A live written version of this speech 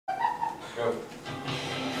Go.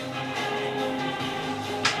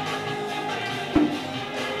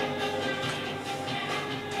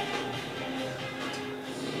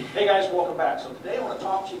 Hey guys, welcome back. So today I want to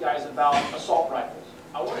talk to you guys about assault rifles.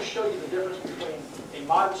 I want to show you the difference between a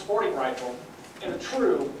modern sporting rifle and a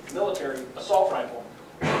true military assault rifle.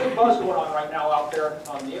 There's a big buzz going on right now out there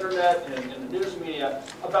on the internet and in the news media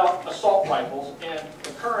about assault rifles and the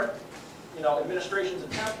current administration's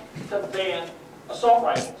attempt to ban assault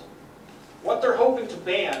rifles. What they're hoping to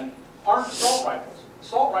ban aren't assault rifles.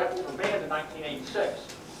 Assault rifles were banned in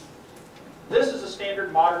 1986. This is a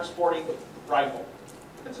standard modern sporting rifle.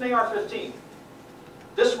 It's an AR-15.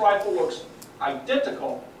 This rifle looks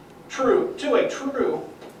identical to a true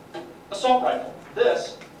assault rifle.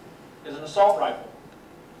 This is an assault rifle.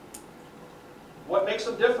 What makes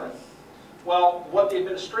them different? Well, what the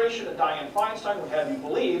administration of Dianne Feinstein would have you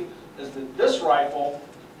believe is that this rifle,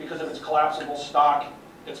 because of its collapsible stock,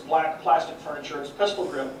 its black plastic furniture, its pistol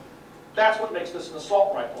grip, that's what makes this an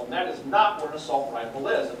assault rifle, and that is not what an assault rifle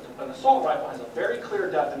is. An assault rifle has a very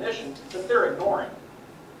clear definition that they're ignoring.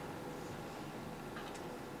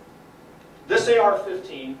 This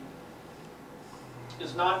AR-15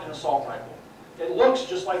 is not an assault rifle. It looks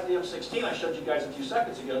just like the M16 I showed you guys a few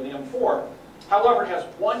seconds ago, the M4. However, it has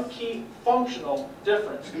one key functional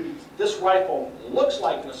difference. This rifle looks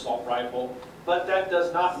like an assault rifle, but that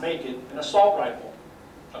does not make it an assault rifle.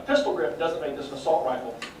 A pistol grip doesn't make this an assault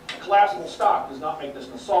rifle. A collapsible stock does not make this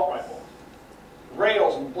an assault rifle.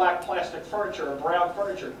 Rails and black plastic furniture or brown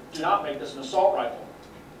furniture do not make this an assault rifle.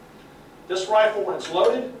 This rifle, when it's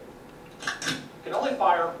loaded, can only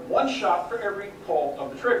fire one shot for every pull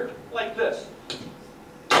of the trigger, like this.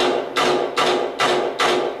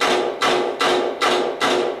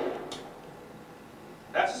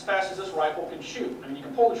 That's as fast as this rifle can shoot. I mean, you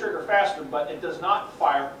can pull the trigger faster, but it does not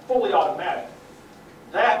fire fully automatic.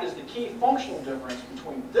 That is the key functional difference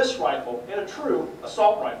between this rifle and a true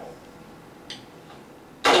assault rifle.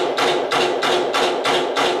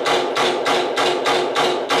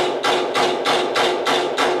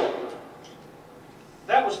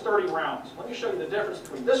 That was 30 rounds. Let me show you the difference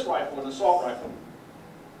between this rifle and an assault rifle.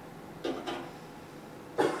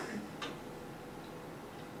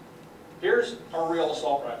 Here's a real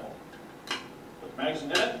assault rifle. Put the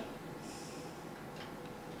magazine in it.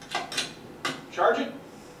 Charge it.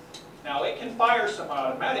 Now it can fire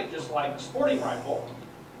semi-automatic just like a sporting rifle,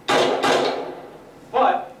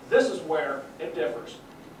 but this is where it differs.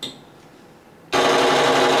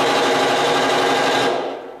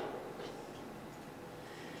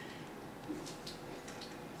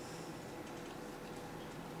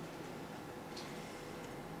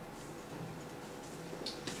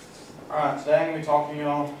 Alright, today I'm going to be talking to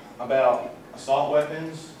y'all about assault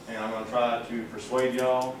weapons, and I'm going to try to persuade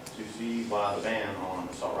y'all to see why the ban on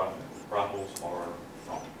assault rifles are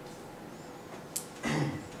wrong.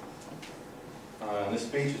 This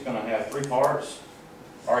speech is going to have three parts.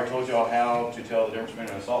 I already told y'all how to tell the difference between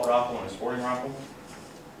an assault rifle and a sporting rifle.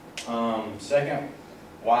 Second,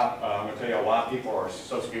 I'm going to tell y'all why people are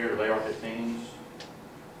so scared of AR-15s.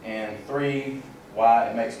 And three, why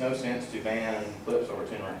it makes no sense to ban clips over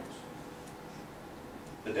 10 rounds.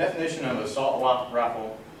 The definition of an assault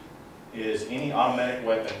rifle is any automatic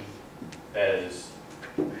weapon that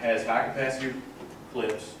has high capacity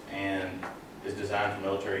clips and is designed for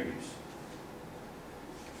military use.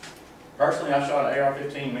 Personally, I've shot an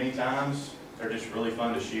AR-15 many times. They're just really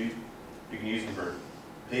fun to shoot. You can use them for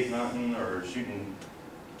pig hunting or shooting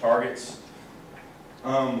targets.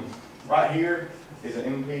 Right here is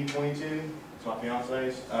an MP22. It's my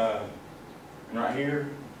fiance's. And right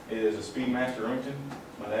here is a Speedmaster Remington.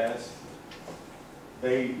 My dad's.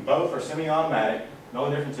 They both are semi-automatic. The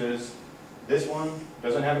only difference is this one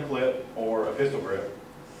doesn't have a clip or a pistol grip,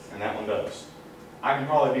 and that one does. I can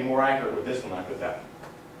probably be more accurate with this one than I could that one.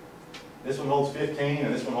 This one holds 15,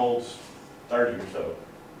 and this one holds 30 or so.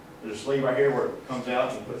 There's a sleeve right here where it comes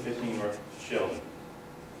out and put 15 shells in.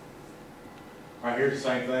 Right here's the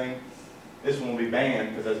same thing. This one will be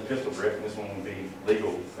banned because it has a pistol grip, and this one will be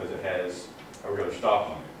legal because it has a regular stock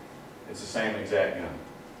on it. It's the same exact gun.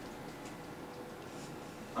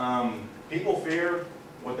 People fear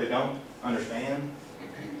what they don't understand.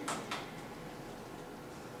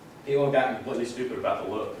 People have gotten completely stupid about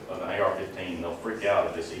the look of an AR-15. They'll freak out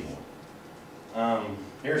if they see one.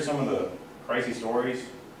 Here's some of the crazy stories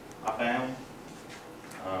I found.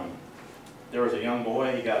 There was a young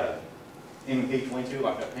boy, he got an MP22,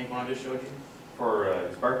 like that pink one I just showed you, for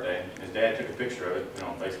his birthday. His dad took a picture of it, put it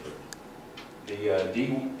on Facebook. The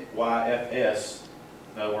DYFS,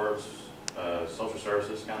 in other words, social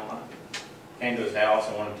services kind of like, came to his house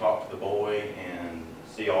and wanted to talk to the boy and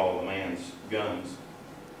see all the man's guns.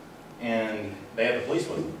 And they had the police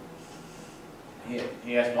with them.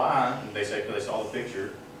 He asked why, and they said because they saw the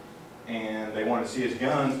picture, and they wanted to see his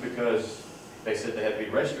guns because they said they had to be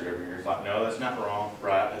registered every year. He's like, no, that's not wrong,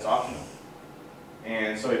 right, that's optional.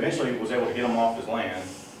 And so eventually he was able to get them off his land,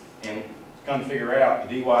 and come to figure out,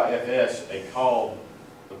 the DYFS, they called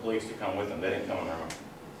the police to come with them. They didn't come on their own.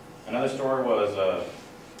 Another story was a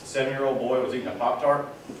 7-year-old boy was eating a Pop-Tart,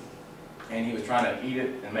 and he was trying to eat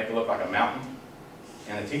it and make it look like a mountain,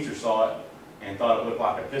 and the teacher saw it and thought it looked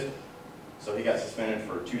like a pistol. So he got suspended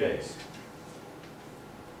for 2 days.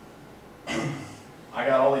 I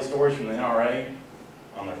got all these stories from the NRA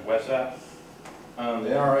on their website. The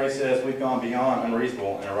NRA says we've gone beyond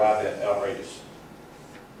unreasonable and arrived at outrageous.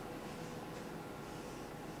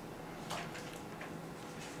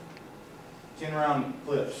 Ten-round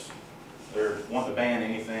clips. They want to ban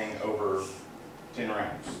anything over 10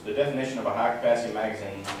 rounds. The definition of a high-capacity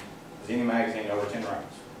magazine is any magazine over 10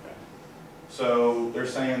 rounds. Okay. So they're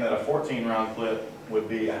saying that a 14-round clip would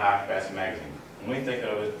be a high-capacity magazine. When we think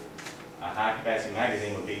of it, a high-capacity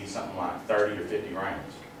magazine would be something like 30 or 50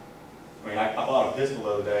 rounds. I mean, I bought a pistol the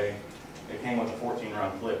other day. It came with a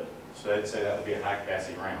 14-round clip, so they'd say that would be a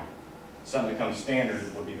high-capacity round. Something that comes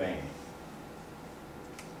standard would be banned.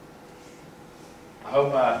 I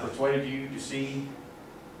hope I persuaded you to see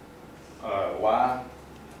why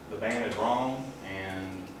the ban is wrong,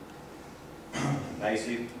 and now you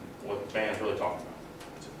see what the ban is really talking about.